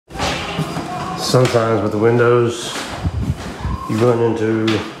Sometimes with the windows, you run into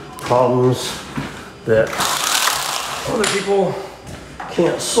problems that other people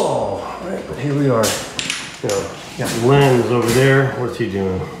can't solve, right? But here we are. You know, got Len's over there. What's he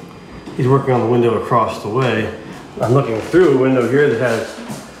doing? He's working on the window across the way. I'm looking through a window here that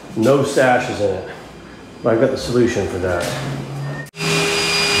has no sashes in it. But I've got the solution for that.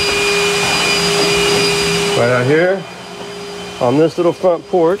 Right out here on this little front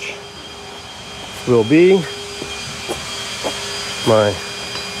porch will be my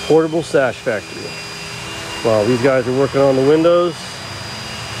portable sash factory. While these guys are working on the windows,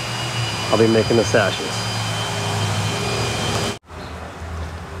 I'll be making the sashes.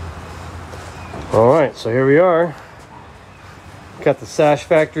 All right, so here we are. Got the sash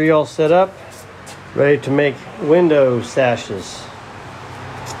factory all set up, ready to make window sashes.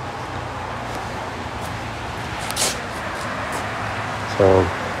 So,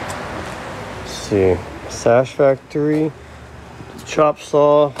 let's see, sash factory, chop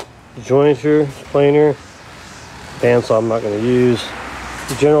saw, jointer, planer, bandsaw I'm not going to use,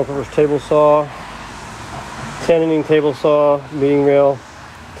 general purpose table saw, tenoning table saw, meeting rail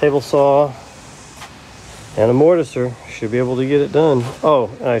table saw, and a mortiser. Should be able to get it done.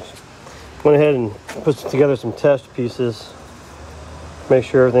 Oh, I went ahead and put together some test pieces, make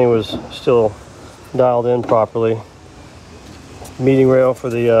sure everything was still dialed in properly. Meeting rail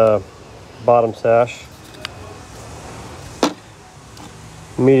for the bottom sash,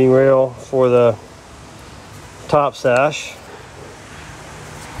 meeting rail for the top sash,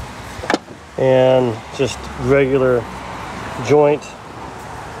 and just regular joint,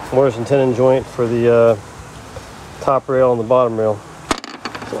 mortise and tenon joint for the top rail and the bottom rail.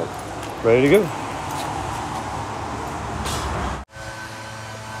 So, ready to go.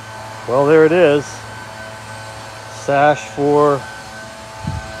 Well, there it is. Sash for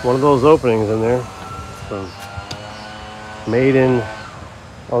one of those openings in there. So, made in,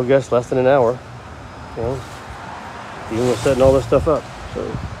 I guess, less than an hour. You know, even with setting all this stuff up. So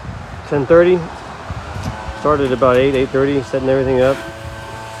 10:30, started at about 8:30, setting everything up.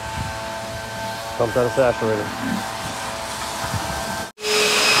 Pumped out a sash already.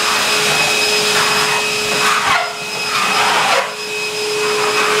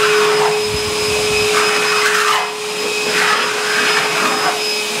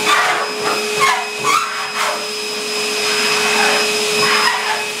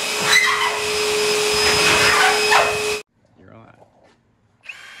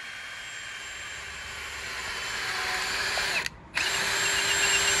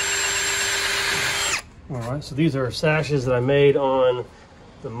 Alright, so these are sashes that I made on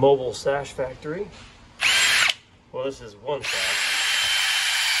the mobile sash factory. Well, this is one sash.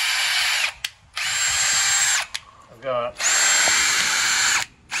 I've got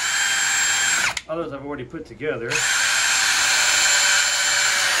others I've already put together.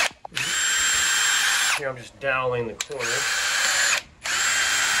 Here I'm just doweling the corner.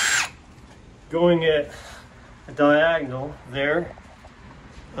 Going at a diagonal there.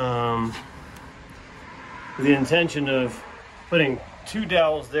 With the intention of putting two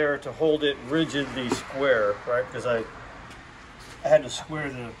dowels there to hold it rigidly square, right? Because I had to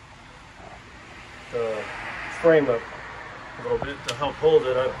square the frame up a little bit to help hold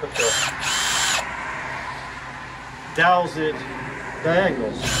it. I put the dowels at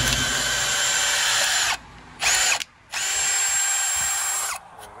diagonals.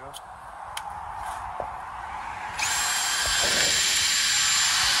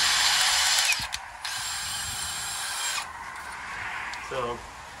 So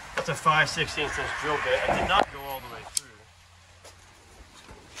that's a 5/16 inch drill bit. I did not go all the way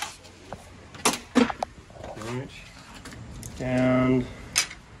through. Right. And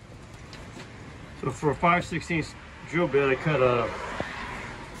so for a 5/16 drill bit, I cut a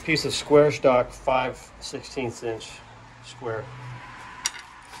piece of square stock 5/16 inch square.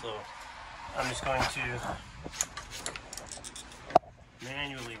 So I'm just going to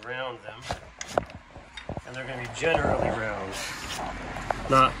manually round them. And they're going to be generally round,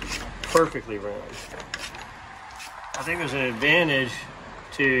 not perfectly round. I think there's an advantage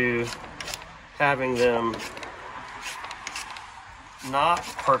to having them not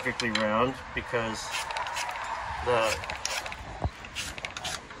perfectly round because the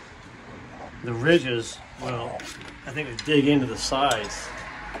ridges will, I think, dig into the sides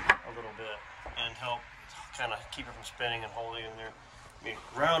a little bit and help kind of keep it from spinning and holding in there. I mean,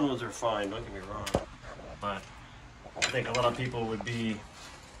 round ones are fine, don't get me wrong. But I think a lot of people would be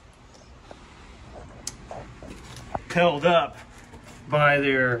held up by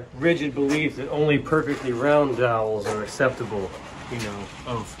their rigid belief that only perfectly round dowels are acceptable. you know,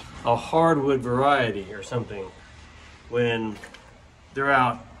 of a hardwood variety or something when they're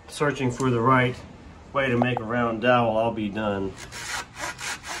out searching for the right way to make a round dowel, I'll be done.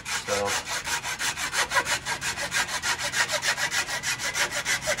 So.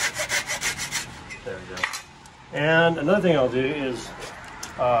 There we go. And another thing I'll do is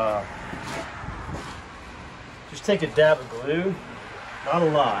just take a dab of glue, not a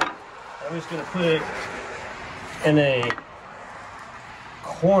lot. I'm just going to put it in a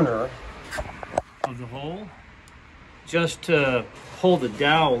corner of the hole just to hold the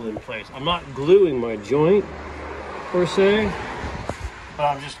dowel in place. I'm not gluing my joint per se, but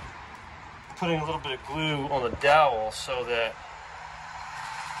I'm just putting a little bit of glue on the dowel so that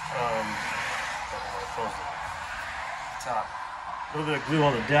a little bit of glue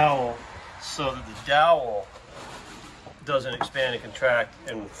on the dowel so that the dowel doesn't expand and contract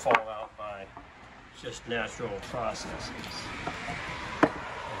and fall out by just natural processes.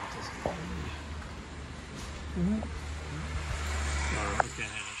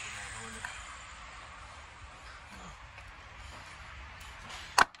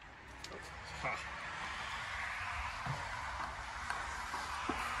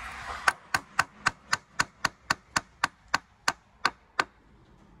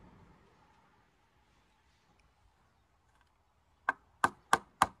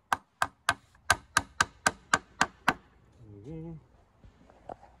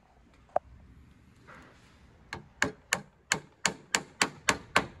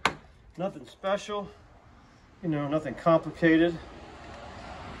 Nothing special, you know, nothing complicated,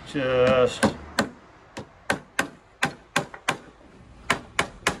 just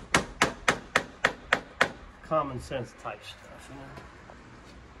common sense type stuff, you know.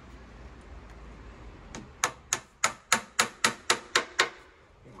 I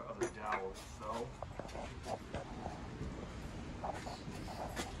think my other dowel fell.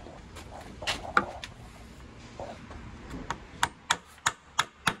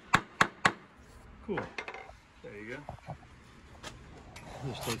 Cool. There you go.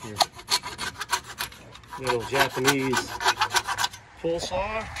 Just take your little Japanese pull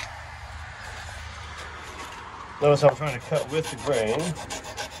saw. Notice I'm trying to cut with the grain.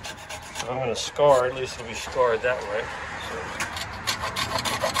 So I'm going to scar, at least it'll be scarred that way. So.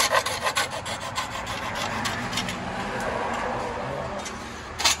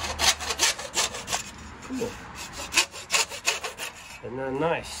 Cool. Isn't that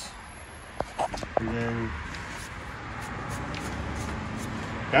nice? And then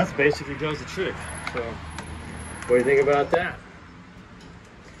that basically does the trick. So what do you think about that?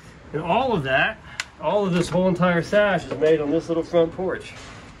 And all of that, all of this whole entire sash is made on this little front porch.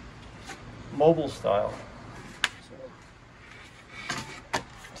 Mobile style.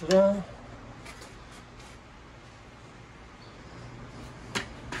 So, ta-da.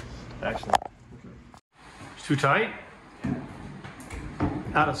 Excellent. It's too tight?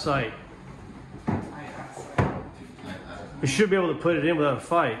 Out of sight. You should be able to put it in without a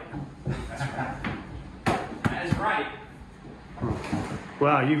fight. That is right.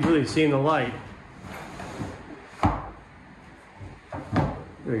 Wow, you've really seen the light.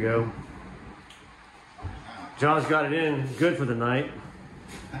 There you go. John's got it in good for the night.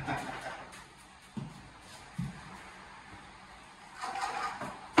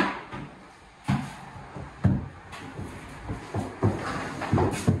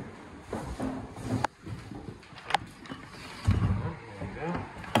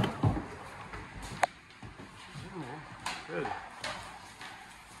 Good.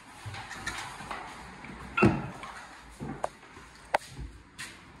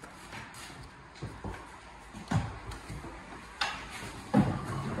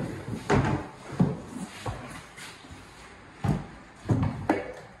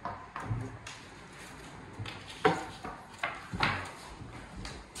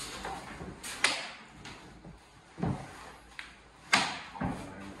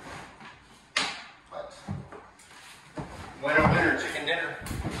 Winner, chicken dinner.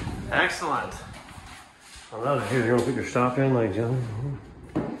 Excellent. I love it. Here, you want to put your stop in like John?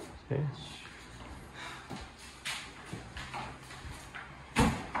 Okay.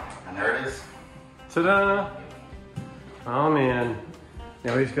 And there it is. Ta-da! Oh man.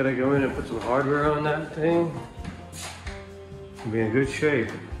 Now we just gotta go in and put some hardware on that thing. We'll be in good shape.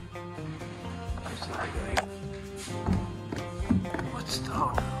 What's the...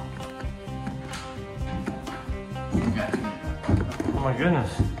 Oh my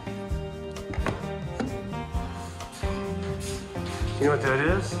goodness. You know what that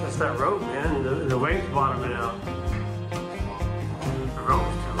is? That's that rope, man. The weight's bottoming out. The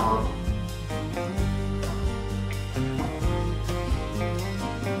rope's too long.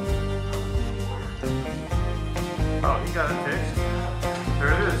 You got it fixed.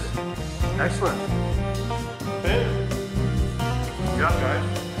 There it is. Excellent. Good job, guys.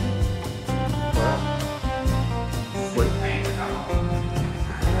 Wow. Wait.